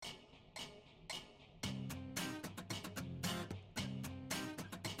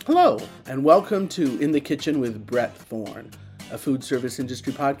Hello, and welcome to In the Kitchen with Brett Thorne, a food service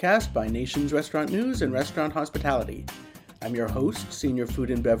industry podcast by Nation's Restaurant News and Restaurant Hospitality. I'm your host, Senior Food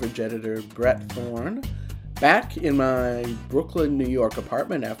and Beverage Editor Brett Thorne, back in my Brooklyn, New York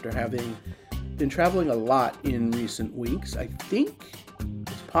apartment after having been traveling a lot in recent weeks. I think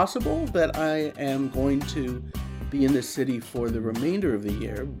it's possible that I am going to be in this city for the remainder of the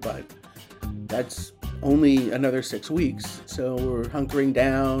year, but that's only another 6 weeks. So we're hunkering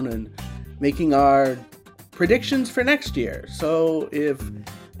down and making our predictions for next year. So if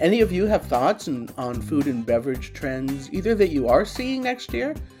any of you have thoughts on food and beverage trends, either that you are seeing next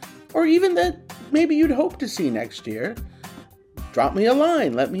year, or even that maybe you'd hope to see next year, drop me a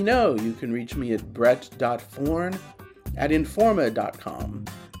line. Let me know. You can reach me at brett.thorne@informa.com.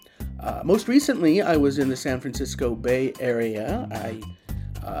 Most recently, I was in the San Francisco Bay Area. I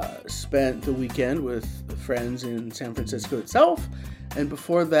spent the weekend with friends in San Francisco itself, and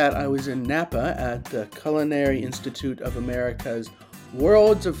before that I was in Napa at the Culinary Institute of America's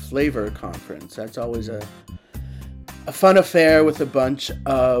Worlds of Flavor conference. That's always a fun affair with a bunch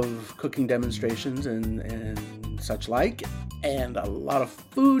of cooking demonstrations and such like, and a lot of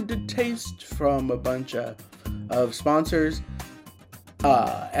food to taste from a bunch of sponsors.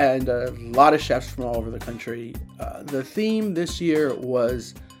 And a lot of chefs from all over the country. The theme this year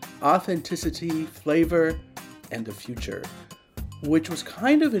was authenticity, flavor, and the future, which was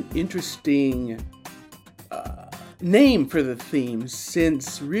kind of an interesting name for the theme,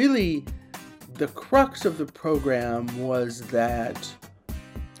 since really the crux of the program was that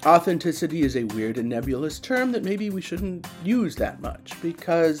authenticity is a weird and nebulous term that maybe we shouldn't use that much,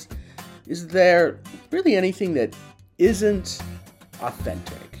 because is there really anything that isn't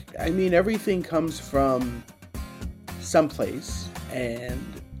authentic? I mean, everything comes from someplace, and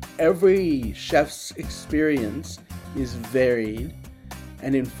every chef's experience is varied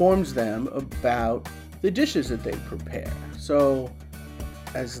and informs them about the dishes that they prepare. So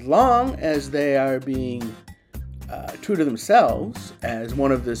as long as they are being true to themselves, as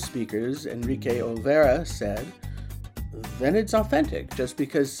one of the speakers, Enrique Olvera, said, then it's authentic. Just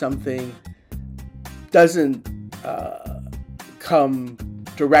because something doesn't come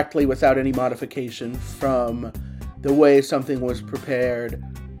directly without any modification from the way something was prepared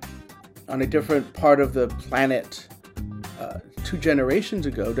on a different part of the planet 2 generations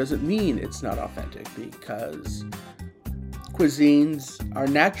ago doesn't mean it's not authentic, because cuisines are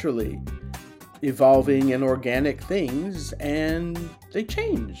naturally evolving and organic things, and they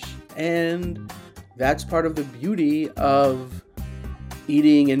change. And that's part of the beauty of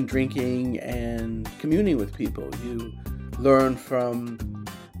eating and drinking and communing with people. You learn from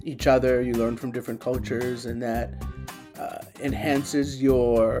each other, you learn from different cultures, and that enhances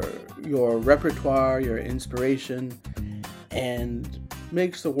your repertoire, your inspiration, and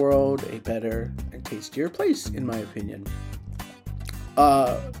makes the world a better and tastier place, in my opinion.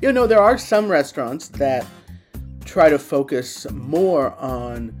 There are some restaurants that try to focus more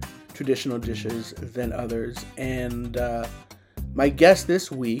on traditional dishes than others, and my guest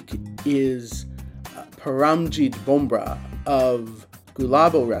this week is Paramjeet Bombra of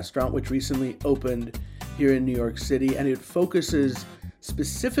Gulaabo restaurant, which recently opened here in New York City, and it focuses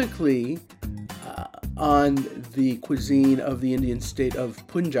specifically on the cuisine of the Indian state of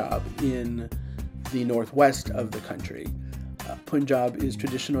Punjab in the northwest of the country. Punjab is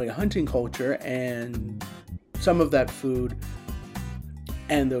traditionally a hunting culture, and some of that food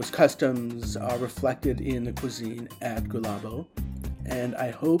and those customs are reflected in the cuisine at Gulaabo. And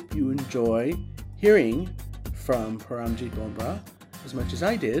I hope you enjoy hearing from Paramjeet Bombra as much as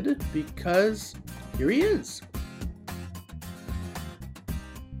I did, because here he is.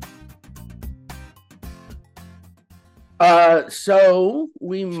 So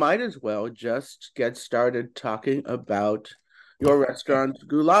we might as well just get started talking about your restaurant,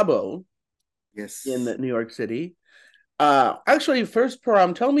 Gulaabo, Yes. in New York City. Actually, first,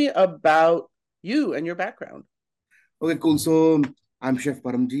 Param, tell me about you and your background. Okay, cool. So I'm Chef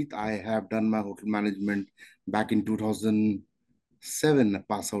Paramjeet. I have done my hotel management back in 2007. I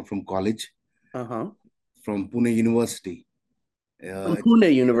passed out from college Uh-huh. from Pune University. From Uh,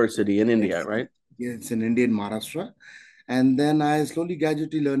 Pune University in India, it's, right? it's in India, in Maharashtra. And then I slowly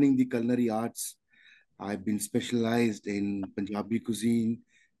gradually learning the culinary arts. I've been specialized in Punjabi cuisine,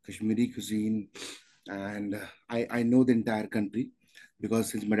 Kashmiri cuisine, and I know the entire country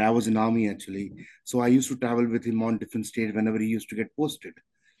because since my dad was in army actually. So I used to travel with him on different states whenever he used to get posted.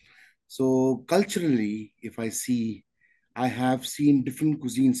 So culturally, if I see, I have seen different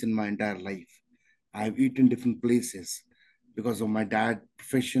cuisines in my entire life. I've eaten different places because of my dad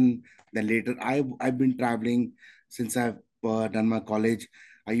profession. Then later, I've been traveling since I've done my college.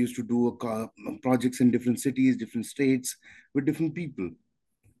 I used to do projects in different cities, different states with different people.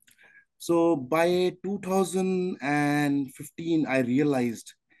 So by 2015, I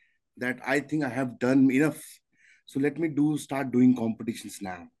realized that I think I have done enough. So let me start doing competitions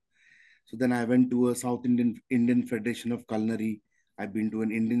now. So then I went to a South Indian Federation of Culinary. I've been to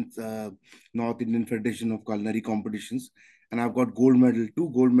an North Indian Federation of Culinary competitions, and I've got gold medal,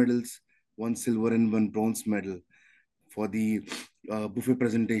 two gold medals, one silver and one bronze medal for the buffet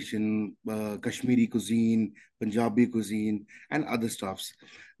presentation, Kashmiri cuisine, Punjabi cuisine, and other stuffs.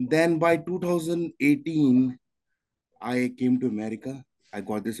 Then by 2018, I came to America. I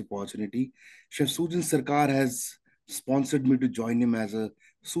got this opportunity. Chef Sujan Sarkar has sponsored me to join him as a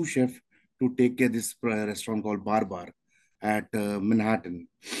sous chef to take care of this restaurant called Baar Baar at Manhattan.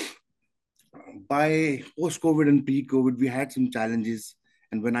 By post COVID and pre COVID, we had some challenges.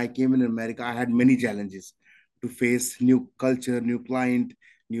 And when I came in America, I had many challenges to face: new culture, new client,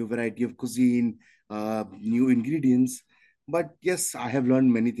 new variety of cuisine, new ingredients. But yes, I have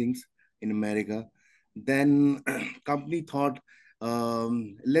learned many things in America. Then company thought,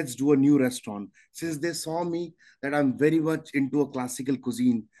 let's do a new restaurant. Since they saw me that I'm very much into a classical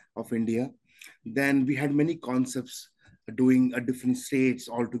cuisine of India, then we had many concepts doing a different states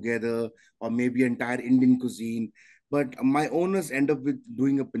altogether, or maybe entire Indian cuisine. But my owners end up with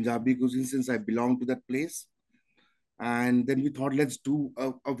doing a Punjabi cuisine since I belong to that place. And then we thought, let's do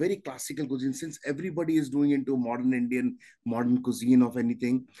a very classical cuisine since everybody is doing into modern Indian, modern cuisine of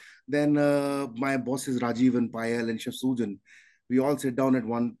anything. Then my bosses Rajiv and Payal and Chef Sujan, we all sit down at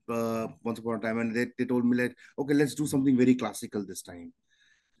once upon a time, and they told me like, okay, let's do something very classical this time.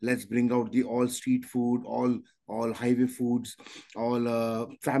 Let's bring out the all street food, all highway foods, all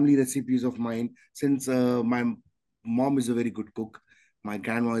family recipes of mine. Since my mom is a very good cook, my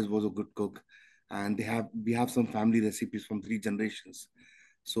grandma was a good cook, and we have some family recipes from three generations.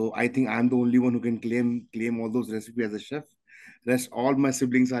 So I think I'm the only one who can claim all those recipes as a chef. Rest all my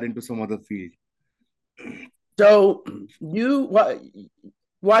siblings are into some other field. So you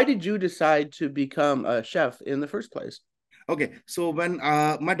why did you decide to become a chef in the first place? Okay, so when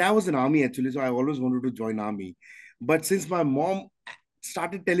my dad was in army actually, so I always wanted to join army, but since my mom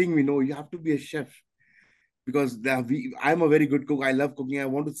started telling me, no, you have to be a chef because I'm a very good cook. I love cooking. I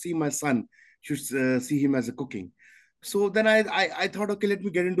want to see my son should see him as a cooking. So then I thought, okay, let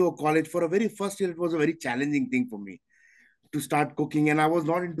me get into a college. For a very first year, it was a very challenging thing for me to start cooking, and I was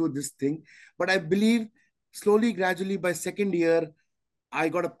not into this thing. But I believe slowly, gradually, by second year, I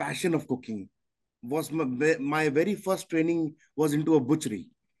got a passion of cooking. Was my very first training was into a butchery.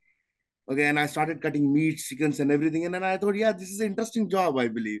 Okay, and I started cutting meat, chickens, and everything. And then I thought, yeah, this is an interesting job. I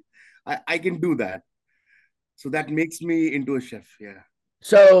believe I can do that. So that makes me into a chef. Yeah,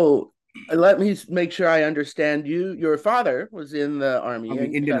 So let me make sure I understand you. Your father was in the army, army,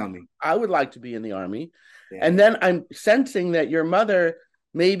 and you Indian said, army. I would like to be in the army. Yeah, And then I'm sensing that your mother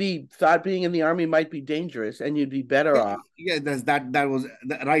maybe thought being in the army might be dangerous and you'd be better yeah, off. yeah. That was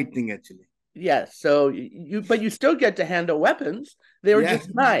the right thing actually. Yes. So but you still get to handle weapons. They were Yeah,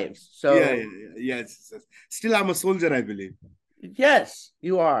 just knives. yeah, So yeah, yes, yes. Still, I'm a soldier, I believe. yes,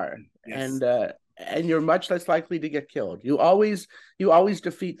 you are. Yes, And you're much less likely to get killed. You always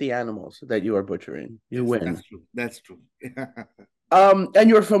defeat the animals that you are butchering. You yes, win. that's true. That's true. And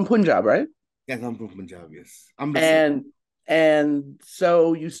you're from Punjab, right? Yes, I'm from Punjab. Yes, Amritsari. And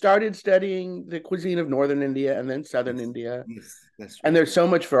so you started studying the cuisine of northern India and then southern Yes, India. yes, that's And true. there's so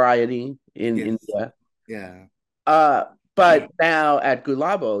much variety in Yes, India. yeah. Uh, but now at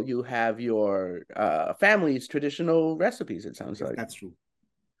Gulaabo, you have your family's traditional recipes, it sounds Yes, like. that's true.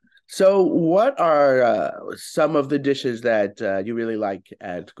 So, what are some of the dishes that you really like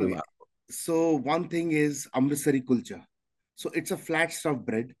at Okay, Gulaabo? so one thing is Amritsari Kulcha. So it's a flat stuffed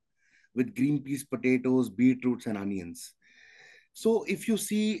bread with green peas, potatoes, beetroots, and onions. So if you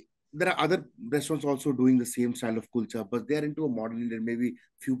see, there are other restaurants also doing the same style of kulcha, but they're into a modern Indian. Maybe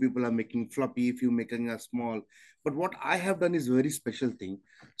few people are making fluffy, few making a small. But what I have done is very special thing.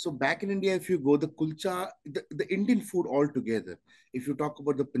 So back in India, if you go the kulcha, the Indian food altogether, if you talk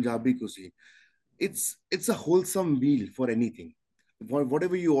about the Punjabi cuisine, it's a wholesome meal for anything.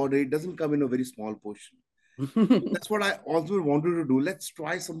 Whatever you order, it doesn't come in a very small portion. So that's what I also wanted to do. Let's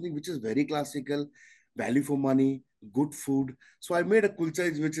try something which is very classical, value for money, good food. So I made a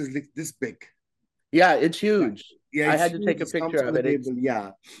kulcha which is like this big. Yeah, it's Yeah, huge. yeah, I it's had to take huge. a It picture comes on of the it. table. Yeah,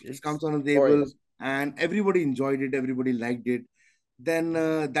 it It's comes on the table, glorious. and everybody enjoyed it. Everybody liked it. Then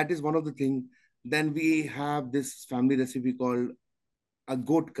that is one of the thing. Then we have this family recipe called a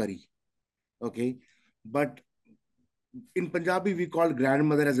goat curry. Okay, but in Punjabi we call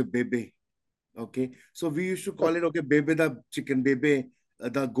grandmother as a bebe. Okay, so we used to call it okay, bebe the chicken, bebe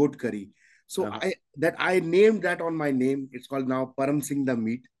the goat curry. So Uh-huh. I named that on my name. It's called now Param Singh the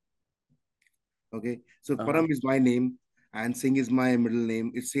meat. Okay, so Uh-huh. Param is my name and Singh is my middle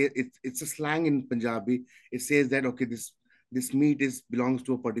name. It's a slang in Punjabi. It says that okay, this meat is belongs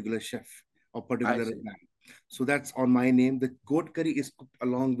to a particular chef or I particular see. man. So that's on my name. The goat curry is cooked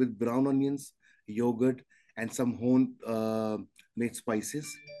along with brown onions, yogurt, and some home made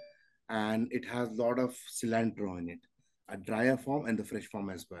spices, and it has a lot of cilantro in it, a drier form and the fresh form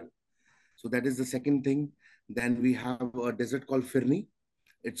as well. So that is the second thing. Then we have a dessert called firni.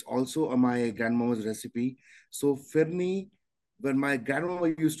 It's also my grandmama's recipe. So firni, when my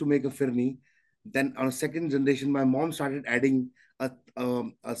grandmama used to make a firni, then on a second generation, my mom started adding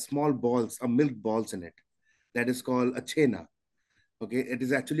a small balls, a milk balls in it. That is called a chena. Okay, it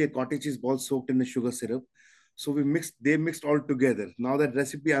is actually a cottage cheese ball soaked in a sugar syrup. So they mixed all together. Now that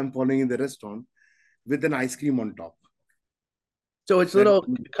recipe I'm following in the restaurant with an ice cream on top. So it's That little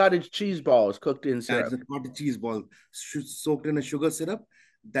cottage cheese balls cooked in Yeah, it's syrup. a cottage cheese ball soaked in a sugar syrup,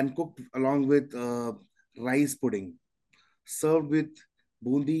 then cooked along with rice pudding, served with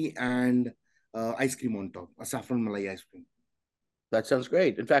bundi and ice cream on top, a saffron malai ice cream. That sounds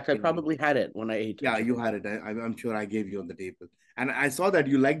great. In fact, I Yeah, probably had it when I ate yeah, it. you had it. I'm sure I gave you on the table, and I saw that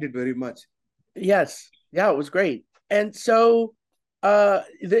you liked it very much. Yes. Yeah, it was great. And so,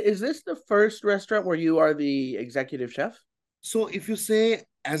 is this the first restaurant where you are the executive chef? So if you say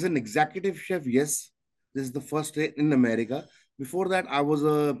as an executive chef, yes, this is the first day in America. Before that, I was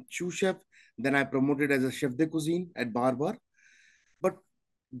a sous chef. Then I promoted as a chef de cuisine at Bar Bar. But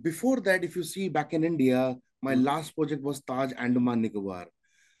before that, if you see back in India, my Mhm. last project was Taj Andaman Nicobar.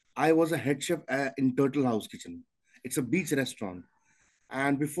 I was a head chef in Turtle House Kitchen. It's a beach restaurant.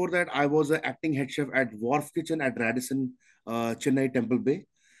 And before that, I was an acting head chef at Wharf Kitchen at Radisson, Chennai Temple Bay.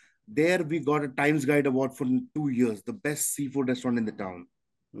 There, we got a Times Guide Award for 2 years, the best seafood restaurant in the town.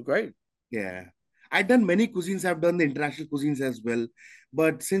 Great. Yeah. I've done many cuisines. I've done the international cuisines as well.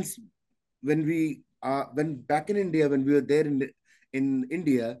 But since when back in India, when we were there in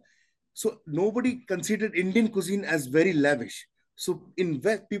India, so nobody considered Indian cuisine as very lavish. So in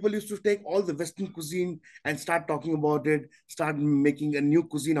West, people used to take all the Western cuisine and start talking about it, start making a new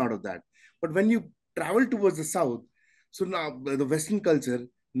cuisine out of that. But when you travel towards the South, so now the Western culture,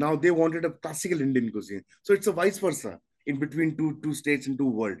 now they wanted a classical Indian cuisine. So it's a vice versa in between two states and two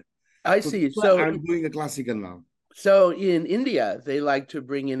world. I So see. that's why I'm doing a classical now. So in India, they like to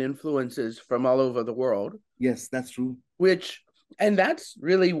bring in influences from all over the world, Yes, that's true. which, and that's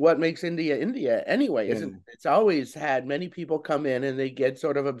really what makes India India anyway, Yeah, isn't it? It's always had many people come in and they get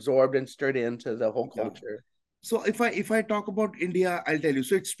sort of absorbed and stirred into the whole yeah. culture. So if I talk about India, I'll tell you.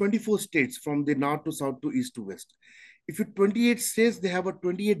 So it's 24 states from the north to south to east to west. If you 28 states, they have a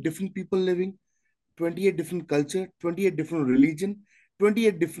 28 different people living, 28 different culture, 28 different religion,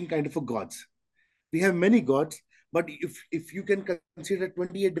 28 different kind of a gods. We have many gods, but if you can consider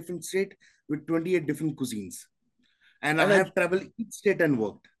 28 different state with 28 different cuisines, and I And I'm have traveled each state and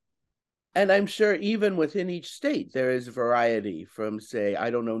worked. and I'm sure even within each state there is variety from, say, I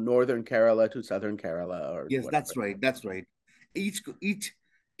don't know, northern Kerala to southern Kerala or Yes, whatever. that's right. That's right. Each each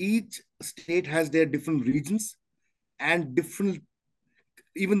each state has their different regions and different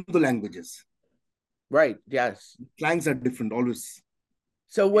even the languages. Right. Yes. Slangs are different always.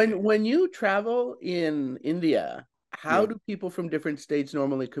 So Yeah. when you travel in India, how Yeah. do people from different states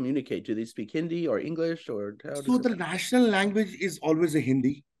normally communicate? Do they speak Hindi or English, or how does So it the national language is always a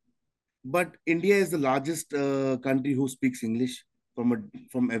Hindi, but India is the largest country who speaks English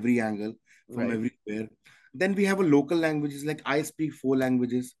from every angle, from right? everywhere. Then we have a local languages like I speak four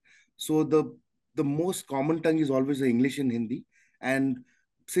languages. So the most common tongue is always the English and Hindi. And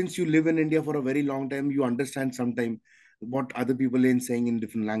since you live in India for a very long time, you understand sometimes what other people are saying in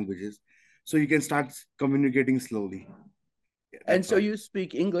different languages. So you can start communicating slowly. Yeah, And that's so how. you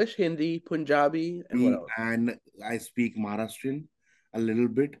speak English, Hindi, Punjabi, and what else? And I speak Maharashtrian a little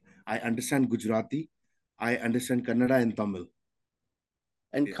bit. I understand Gujarati. I understand Kannada and Tamil.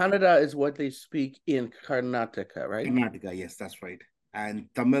 And Yeah. Kannada is what they speak in Karnataka, right? Karnataka, yes, that's right. And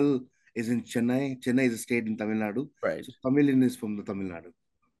Tamil is in Chennai. Chennai is a state in Tamil Nadu. Right. So Tamilian is from the Tamil Nadu.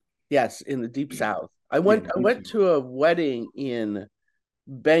 Yes, in the deep south. I Yeah, went I deep went south. to a wedding in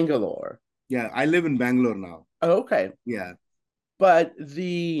Bangalore. Yeah, I live in Bangalore now. Oh, okay. Yeah. But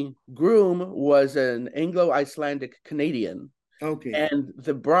the groom was an Anglo-Icelandic Canadian, Okay. and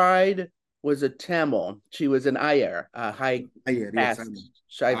the bride was a Tamil. She was an Iyer, a high Higher, yes, I know. caste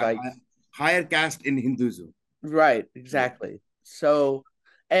Shaivite. Higher caste in Hinduism. Right, Yeah. exactly. So,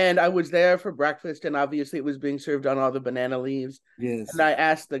 and I was there for breakfast, and obviously it was being served on all the banana leaves. And Yes. I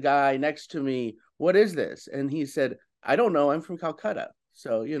asked the guy next to me, "What is this?" And he said, "I don't know. I'm from Calcutta."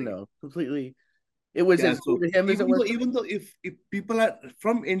 So, Right. completely, it was Yeah. as new So to him as it was to me. even though if people are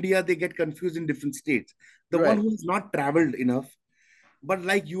from India, they get confused in different states. The one Right. who has not traveled enough, but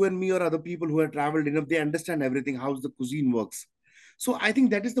like you and me or other people who have traveled enough, they understand everything, how the cuisine works. So I think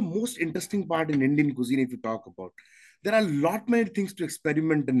that is the most interesting part in Indian cuisine. If you talk about, there are a lot many things to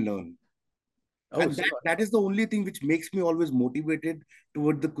experiment and learn, Oh, and so that is the only thing which makes me always motivated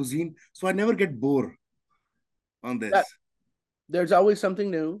toward the cuisine. So I never get bored on that this. there's always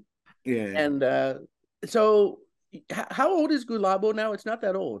something new. Yeah. And so, how old is Gulabo now? It's not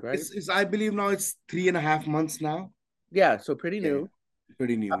that old, right? It's I believe now it's 3.5 months now. Yeah, so pretty Yeah, new.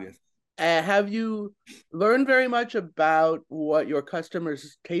 pretty Uh, new. Yes. have you learned very much about what your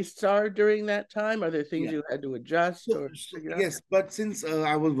customers' tastes are during that time? Are there things Yeah. you had to adjust or So figure out? yes, but since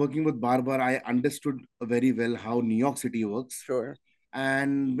I was working with Baar Baar, I understood very well how New York City works. Sure.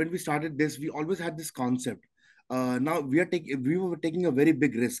 And when we started this, we always had this concept. Now we were taking a very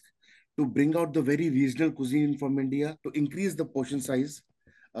big risk to bring out the very regional cuisine from India, to increase the portion size,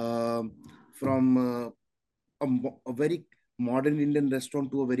 um, from a very modern Indian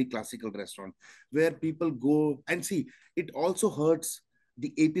restaurant to a very classical restaurant, where people go and see. It also hurts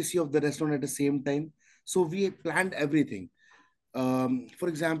the APC of the restaurant at the same time. So we planned everything. For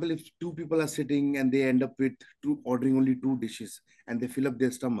example, if two people are sitting and they end up with ordering only two dishes and they fill up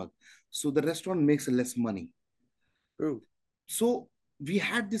their stomach, so the restaurant makes less money. True. So we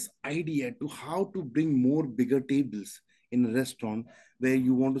had this idea to how to bring more bigger tables in a restaurant, where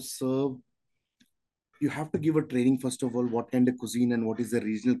you want to serve. You have to give a training first of all, what kind of cuisine and what is the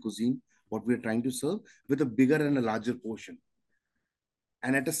regional cuisine, what we're trying to serve, with a bigger and a larger portion.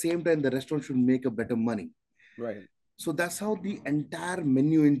 And at the same time, the restaurant should make a better money. Right. So that's how the entire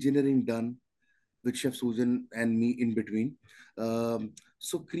menu engineering done with Chef Susan and me in between.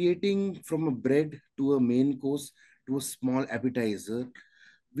 So creating from a bread to a main course to a small appetizer,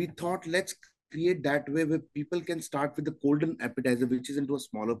 we thought let's create that way where people can start with the golden appetizer, which is into a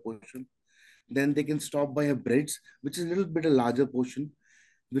smaller portion. Then they can stop by a breads, which is a little bit a larger portion,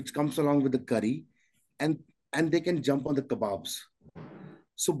 which comes along with the curry, and and they can jump on the kebabs.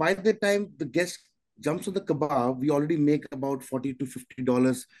 So by the time the guest jumps on the kebab, we already make about $40 to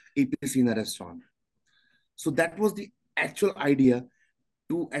 $50 APC in a restaurant. So that was the actual idea,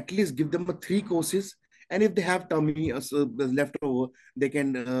 to at least give them a three courses. And if they have tummy so left over, they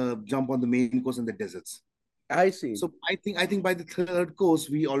can jump on the main course and the desserts. I see. So I think by the third course,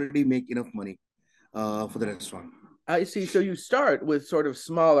 we already make enough money for the restaurant. I see. So you start with sort of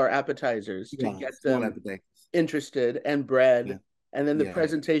smaller appetizers to Yeah, get small them appetite. interested and bread. Yeah, And then the yeah,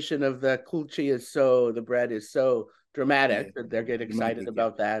 presentation of the bread is so yeah. dramatic that they get excited Dramatic. Yeah.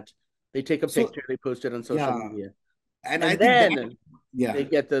 about that. They take a So picture, they post it on social yeah, media. and I And think that then yeah, they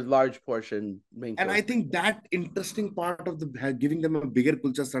get the large portion main and course. I think that interesting part of the giving them a bigger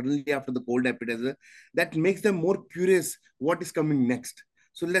culture suddenly after the cold appetizer, that makes them more curious what is coming next.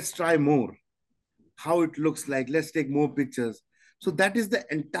 So let's try more, how it looks like. Let's take more pictures. So that is the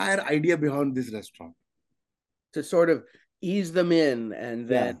entire idea behind this restaurant. To sort of ease them in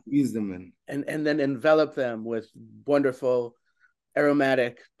Yeah, ease them in. and then envelop them with wonderful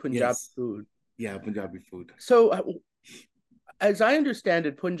aromatic Punjab Yes. food. Yeah, Punjabi food. So as I understand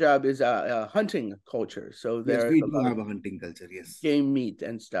it, Punjab is a hunting culture. So Yes, there's we a do lot of have a hunting culture. Yes. game meat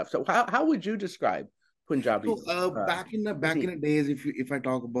and stuff. So how would you describe Punjabi So back in cuisine? the days, if I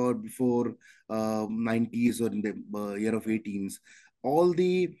talk about before 90s or in the year of 18s, all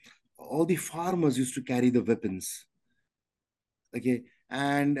the all the farmers used to carry the weapons. Okay,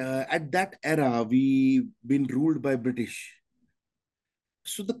 and at that era, we been ruled by British.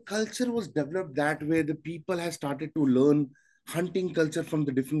 So the culture was developed that way. The people have started to learn hunting culture from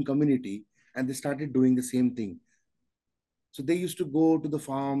the different community, and they started doing the same thing. So they used to go to the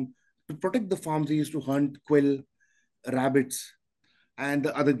farm to protect the farms. They used to hunt quail, rabbits, and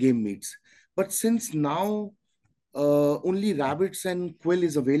the other game meats. But since now only rabbits and quail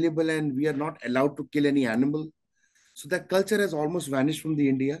is available, and we are not allowed to kill any animal, so that culture has almost vanished from the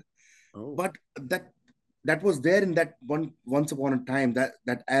India. Oh, But that was there in that once upon a time,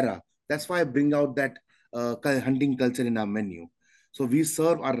 that era. That's why I bring out that hunting culture in our menu. So we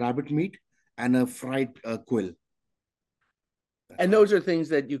serve our rabbit meat and a fried quail. That's and why. those are things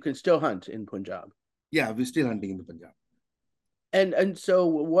that you can still hunt in Punjab. Yeah, we're still hunting in the Punjab. And so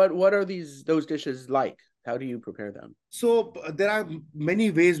what are those dishes like? How do you prepare them? So there are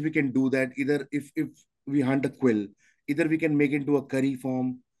many ways we can do that. Either if we hunt a quail, either we can make it into a curry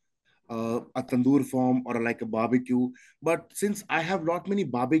form, a tandoor form, or like a barbecue. But since I have lot many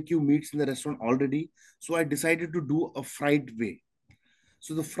barbecue meats in the restaurant already, so I decided to do a fried way.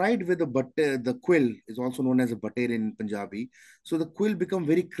 So the fried with the butter, the quill is also known as a butter in Punjabi. So the quill become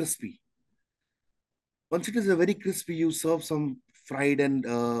very crispy. Once it is a very crispy, you serve some fried and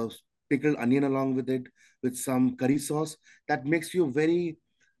pickled onion along with it, with some curry sauce. That makes you very.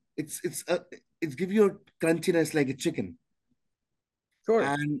 It's give you a crunchiness like a chicken, Sure.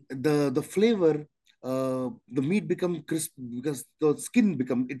 and the flavor. The meat become crisp because the skin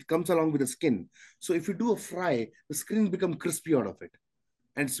become it comes along with the skin. So if you do a fry, the skin become crispy out of it,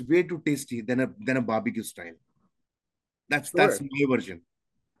 and it's way too tasty than a barbecue style. That's Sure. my version.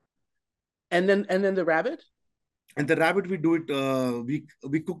 And then the rabbit? And the rabbit we do it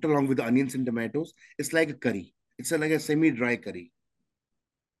we cooked along with the onions and tomatoes. It's like a curry. It's like a semi-dry curry.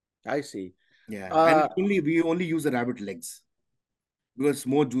 I see. Yeah, and Uh, we only use the rabbit legs because it's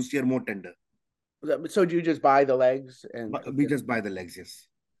more juicier, more tender. so do you just buy the legs and But cook we them? just buy the legs, yes.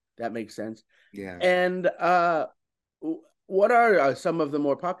 That makes sense. Yeah. And what are some of the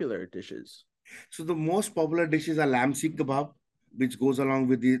more popular dishes? So the most popular dishes are lamb seekh kebab, which goes along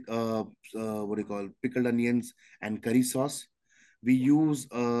with the what do you call pickled onions and curry sauce. We use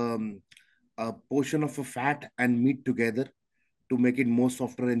a portion of a fat and meat together to make it more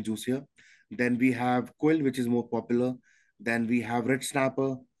softer and juicier. Then we have quail, which is more popular. Then we have red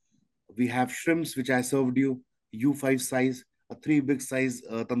snapper. We have shrimps, which I served you, U5 size, a three big size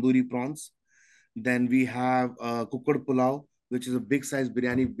tandoori prawns. Then we have cooked pulao, which is a big size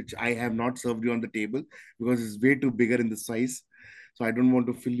biryani, which I have not served you on the table because it's way too bigger in the size. So I don't want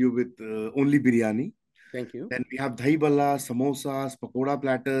to fill you with only biryani. Thank you. Then we have dahi balla, samosas, pakoda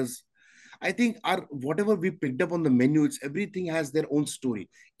platters. I think our whatever we picked up on the menu, it's everything has their own story.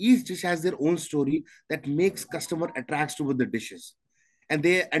 Each dish has their own story that makes customer attracts toward the dishes, and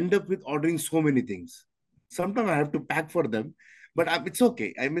they end up with ordering so many things. Sometimes I have to pack for them, but it's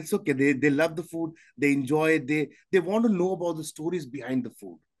okay. I mean, it's okay. They love the food. They enjoy it. They want to know about the stories behind the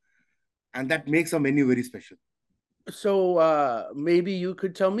food, and that makes our menu very special. So maybe you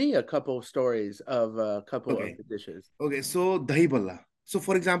could tell me a couple of stories of a couple of Okay, the dishes. okay. So dahi balla. So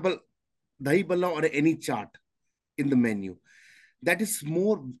for example, dahi balla or any chaat in the menu that is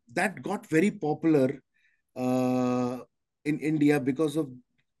more that got very popular uh, in India because of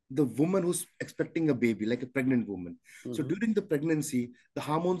the woman who's expecting a baby, like a pregnant woman. So Hmm. during the pregnancy, the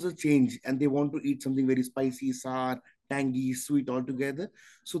hormones are changed and they want to eat something very spicy, sour, tangy, sweet altogether.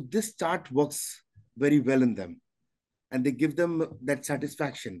 So this chart works very well in them and they give them that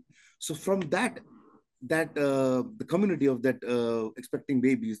satisfaction. So from that the community of that expecting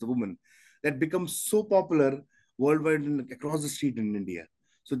babies, the woman, that becomes so popular worldwide and across the street in India.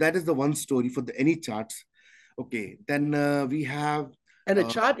 So that is the one story for the any charts. Okay, then we have And a uh,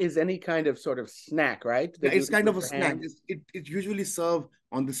 chaat is any kind of sort of snack, right? yeah, That you it's eat kind with of a your snack. hands. It's usually served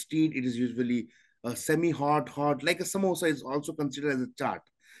on the street. It is usually hot, like a samosa is also considered as a chaat.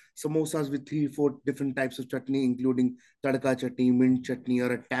 Samosas with three, four different types of chutney, including tadka chutney, mint chutney,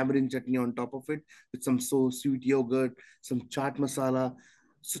 or a tamarind chutney on top of it, with some so sweet yogurt, some chaat masala.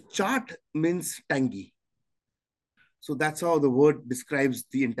 So chaat means tangy. So that's how the word describes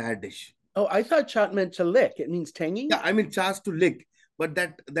the entire dish. Oh, I thought chaat meant to lick. It means tangy. Yeah, I mean chats to lick, but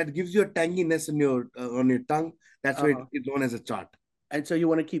that gives you a tanginess in your on your tongue. That's why Uh-huh. it's known as a chaat. And so you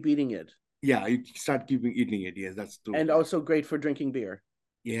want to keep eating it. Yeah, you start keeping eating it. Yes, that's true. And also great for drinking beer.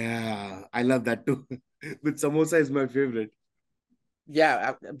 Yeah, I love that too. With samosa is my favorite.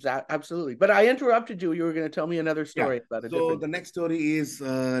 Yeah, absolutely. But I interrupted you. You were going to tell me another Yeah. story about a So different. the next story is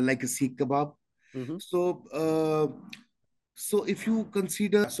like a seekh kebab. Hmm. So so if you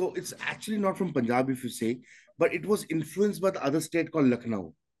consider, so it's actually not from Punjab if you say, but it was influenced by the other state called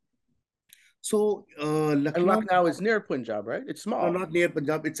Lucknow. So And Lucknow, Lucknow is near Punjab, right? It's no, small. not near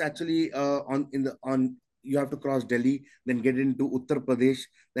Punjab. It's actually on in the on. You have to cross Delhi, then get into Uttar Pradesh.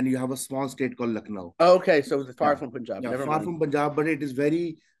 Then you have a small state called Lucknow. Okay, so it's far Yeah, from Punjab. yeah, Never far mind. from Punjab, but it is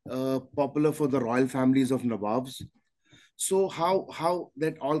very popular for the royal families of Nawabs. So how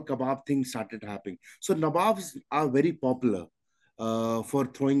that all kebab thing started happening. So Nawabs are very popular for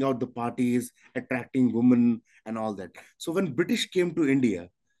throwing out the parties, attracting women, and all that. So when British came to India,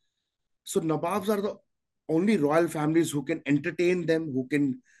 so Nawabs are the only royal families who can entertain them, who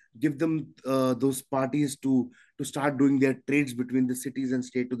can give them those parties to start doing their trades between the cities and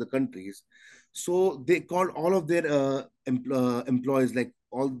state to the countries. So they called all of their employees, like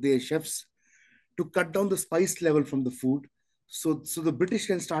all their chefs, to cut down the spice level from the food. So the British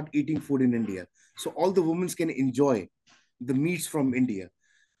can start eating food in India. So all the women can enjoy the meats from India.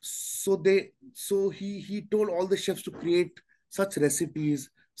 So he told all the chefs to create such recipes,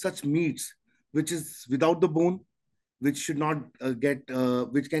 such meats, which is without the bone, which should not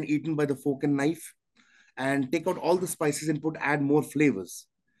which can eaten by the fork and knife, and take out all the spices and add more flavors.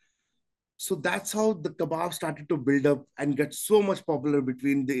 So that's how the kebab started to build up and get so much popular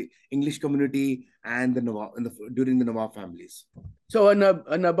between the English community and the Nawab during the Nawab families. So a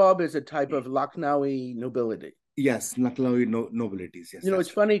nabob is a type of Lucknowi nobility. Yes, Lucknowi nobilities. Yes, You know, that's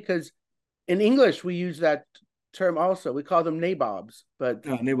it's funny because in English we use that term also. We call them nabobs, but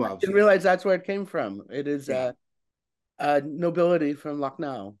right. I Nawabs. didn't Yes. realize that's where it came from. It is Yeah. a nobility from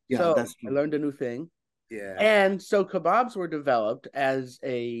Lucknow. Yeah, So that's I true. learned a new thing. Yeah. And so kebabs were developed as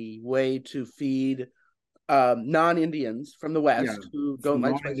a way to feed non-Indians from the Yeah. West who don't From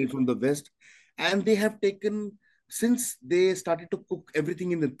like non-Indian spicy from food. the West. And they have taken, since they started to cook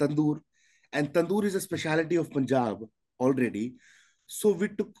everything in the tandoor, and tandoor is a specialty of Punjab already. So we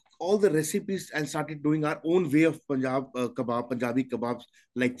took all the recipes and started doing our own way of Punjabi kebabs,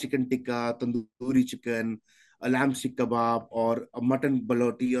 like chicken tikka, tandoori chicken, a lamb stick kebab, or a mutton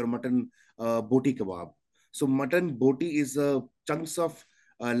baloti or mutton boti kebab. So mutton boti is chunks of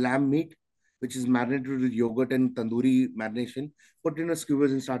lamb meat, which is marinated with yogurt and tandoori marination, put in a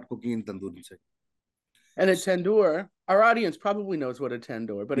skewers and start cooking in tandoor inside. And a tandoor, our audience probably knows what a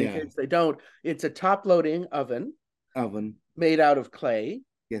tandoor, but in Yeah, case they don't, it's a top-loading oven oven. made out of clay,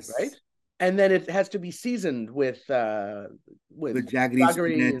 right? Yes, And then it has to be seasoned with with jaggery,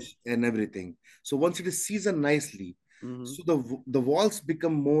 jaggery and spinach, and everything. So once it is seasoned nicely, mhm. so the walls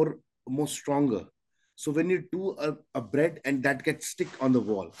become more stronger. So when you do a bread and that gets stick on the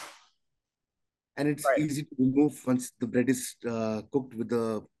wall, and it's Right. easy to remove once the bread is cooked with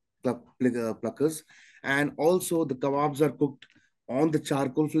the pluckers, and also the kebabs are cooked on the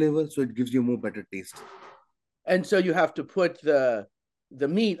charcoal flavor, so it gives you more better taste. And so you have to put the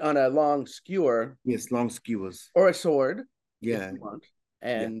meat on a long skewer Yes, long skewers. or a sword if Yeah, you want,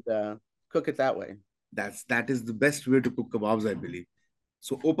 yeah. and cook it that way. That is the best way to cook kebabs, I believe.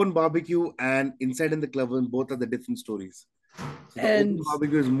 So open barbecue and inside in the club, and both are the different stories. So the open And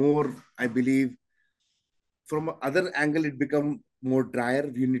barbecue is more, I believe, from other angle it become more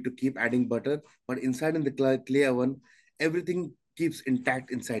drier. You need to keep adding butter, but inside in the clay oven, everything keeps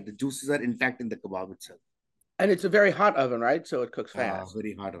intact inside. The juices are intact in the kebab itself. it's a very hot oven, right? So it cooks fast.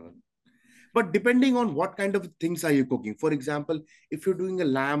 Very hard oven. But depending on what kind of things are you cooking. For example, if you're doing a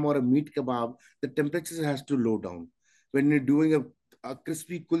lamb or a meat kebab, the temperature has to low down. When you're doing a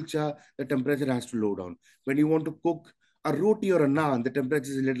crispy kulcha, the temperature has to low down. When you want to cook a roti or a naan, the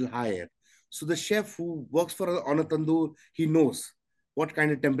temperature is a little higher. So the chef who works on a tandoor, he knows what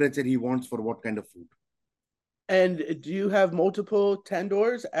kind of temperature he wants for what kind of food. And do you have multiple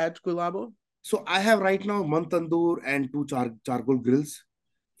tandoors at Gulaabo? So I have right now one tandoor and two charcoal grills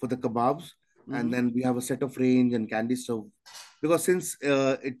for the kebabs, and Mm-hmm. then we have a set of range and candy stove. Because since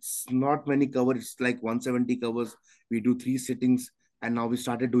it's not many covers, it's like 170 covers. We do three sittings, and now we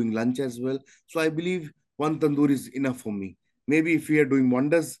started doing lunch as well. So I believe one tandoor is enough for me. Maybe if we are doing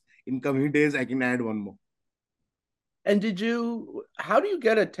wonders in coming days, I can add one more. And how do you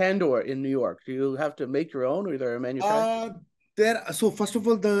get a tandoor in New York? Do you have to make your own or there a manufacturer? Uh, so first of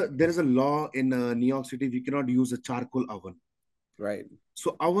all, there is a law in New York City. We cannot use a charcoal oven. Right.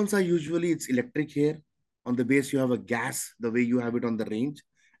 So ovens are usually it's electric here. On the base, you have a gas, the way you have it on the range,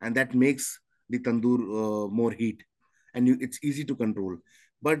 and that makes the tandoor more heat, and it's easy to control.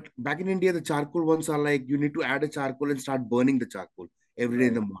 But back in India, the charcoal ones are like you need to add a charcoal and start burning the charcoal every day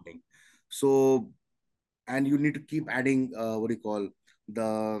in Right. the morning. So and you need to keep adding what do you call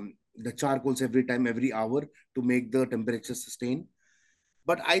the charcoals every time, every hour to make the temperature sustain.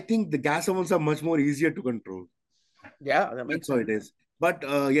 But I think the gas ovens are much more easier to control. Yeah, that That's makes how it sense. is. But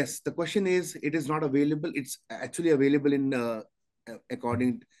yes, the question is, it is not available. It's actually available in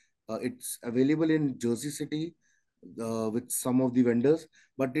according. It's available in Jersey City with some of the vendors,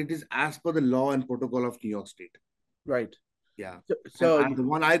 but it is as per the law and protocol of New York State. Right. Yeah, So, and so the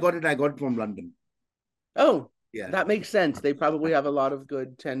one I got it from London. oh, Yeah, that makes sense. They probably have a lot of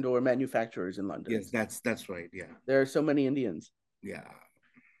good tandoor manufacturers in London. yes, that's right. Yeah, There are so many Indians. yeah.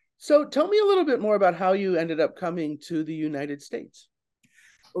 So tell me a little bit more about how you ended up coming to the United States.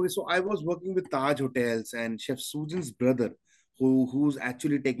 Okay, so I was working with Taj Hotels and Chef Susan's brother, who's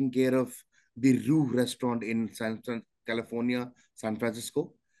actually taking care of the Rue restaurant in California, San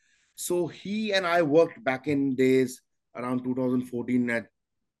Francisco. So he and I worked back in days around 2014 at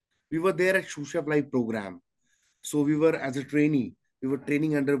we were there at Sous Chef Live program. So we were as a trainee, we were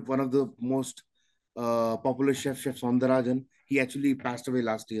training under one of the most popular Chef Saundarajan. He actually passed away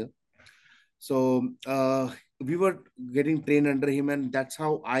last year. So we were getting trained under him, and that's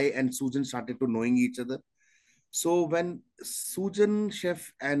how I and Sujan started to knowing each other. So when Sujan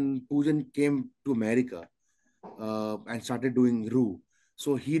Chef and Poojan came to America and started doing Roo,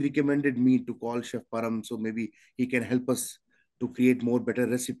 So he recommended me to call Chef Param. So maybe he can help us to create more better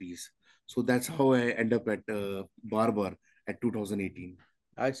recipes. So that's how I end up at Baar Baar at 2018.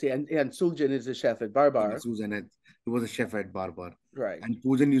 I see. And Suljan is the chef at Baar Yeah, Baar. Susan, he was a chef at Baar Baar. Right. And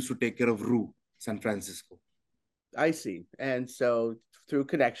Poojan used to take care of Rue, San Francisco. I see. And so through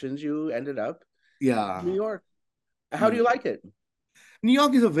connections, you ended up in New Yeah. York. How do Yeah. you like it? New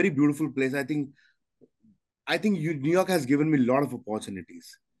York is a very beautiful place. New York has given me a lot of opportunities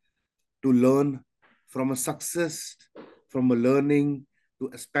to learn from a success, from a learning to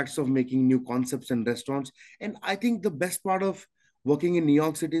aspects of making new concepts and restaurants. And I think the best part of working in New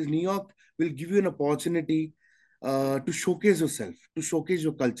York City is New York will give you an opportunity to showcase yourself, to showcase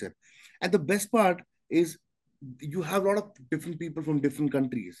your culture. And the best part is you have a lot of different people from different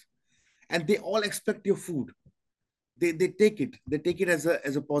countries, and they all expect your food. They take it as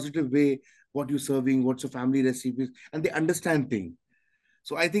a positive way, what you're serving, what's your family recipes, and they understand things.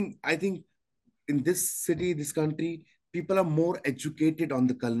 So I think in this city, this country, people are more educated on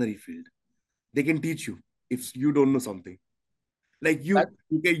the culinary field. They can teach you if you don't know something. Like That,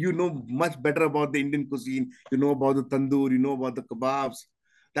 you know much better about the Indian cuisine. You know about the tandoor. You know about the kebabs.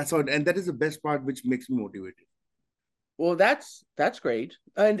 That's how, and that is the best part, which makes me motivated. well, that's great.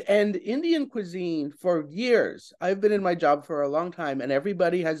 And Indian cuisine for years. I've been in my job for a long time, and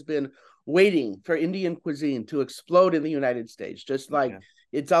everybody has been waiting for Indian cuisine to explode in the United States, just like Yeah,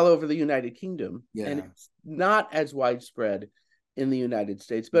 it's all over the United Kingdom, and yeah, it's not as widespread in the United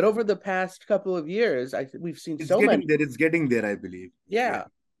States. But yeah. over the past couple of years, we've seen It's so getting many. there. It's getting there. I believe. Yeah, Yeah,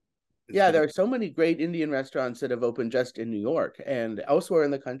 it's yeah, there getting. are so many great Indian restaurants that have opened just in New York and elsewhere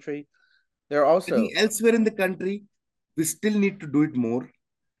in the country. There are I also think elsewhere in the country, we still need to do it more.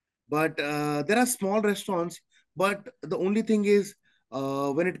 But there are small restaurants. But the only thing is,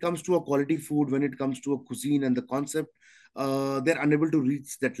 when it comes to a quality food, when it comes to a cuisine and the concept, they're unable to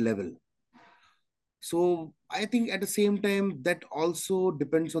reach that level. So I think at the same time, that also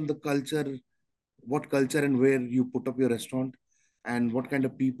depends on the culture, what culture and where you put up your restaurant, and what kind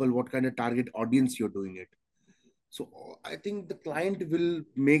of people, what kind of target audience you're doing it. So I think the client will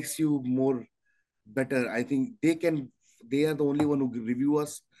makes you more better. I think they are the only one who review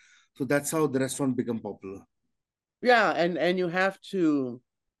us. So that's how the restaurant become popular. yeah, and you have to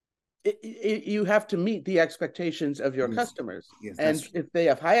meet the expectations of your Yes, customers. yes, that's And true. if they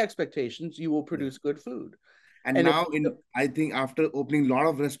have high expectations, you will Yeah. produce good food. And And if now I think after opening a lot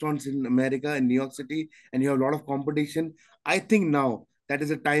of restaurants in America in New York City, and you have a lot of competition, I think now that is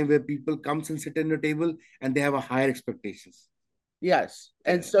a time where people comes and sit in the table and they have a higher expectations. yes,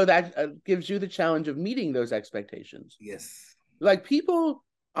 and Yeah. so that gives you the challenge of meeting those expectations. Yes. Like people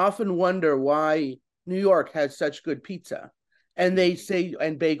often wonder why New York has such good pizza, and Yeah. they say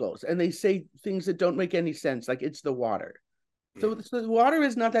and bagels, and they say things that don't make any sense, like it's the water. Yeah. So the water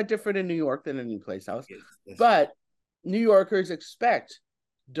is not that different in New York than any place else. Yes, that's true. But New Yorkers expect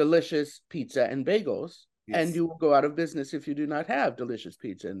delicious pizza and bagels, and Yes, you will go out of business if you do not have delicious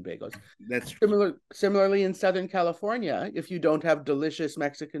pizza and bagels. that's true. Similarly, in Southern California, if you don't have delicious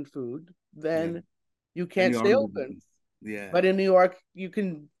Mexican food, Yeah. then you Then can't you're stay out of the open. business. Yeah. But in New York, you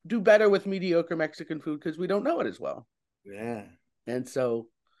can do better with mediocre Mexican food because we don't know it as well. Yeah. And so,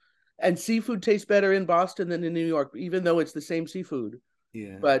 and seafood tastes better in Boston than in New York, even though it's the same seafood.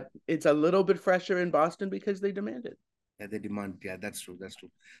 Yeah. But it's a little bit fresher in Boston because they demand it. Yeah, the demand. Yeah, that's true. That's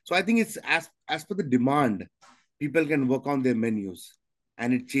true. So I think it's as per the demand, people can work on their menus,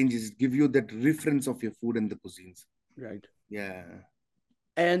 and it changes, give you that reference of your food and the cuisines. Right. Yeah.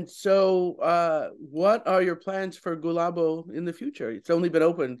 And so, what are your plans for Gulaabo in the future? It's only been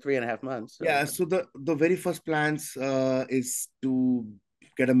open 3.5 months. So, Yeah. So the very first plans is to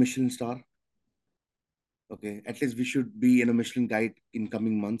get a Michelin star. Okay. At least we should be in a Michelin guide in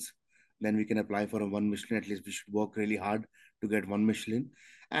coming months. Then we can apply for a one Michelin. At least we should work really hard to get one Michelin.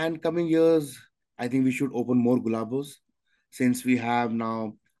 And coming years, I think we should open more Gulabos, since we have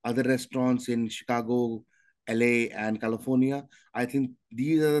now other restaurants in Chicago, LA, and California. I think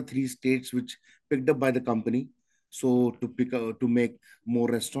these are the three states which picked up by the company. So to make more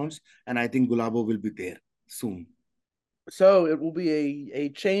restaurants, and I think Gulabo will be there soon. so it will be a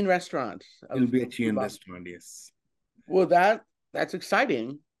chain restaurant It'll of be a chain Gulaabo. restaurant, yes. Well, that's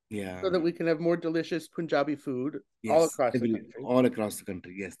exciting, Yeah. so that we can have more delicious Punjabi food all Yes, across I the will country. all across the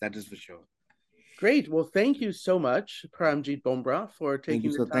country. Yes, that is for sure. Great. Well, thank you so much, Paramjeet Bombra, for Thank you,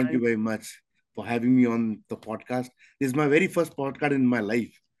 taking the sir. Thank you time. very much for having me on the podcast. This is my very first podcast in my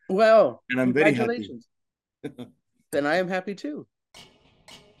life, Well, and I'm very happy. congratulations. Then I am happy too.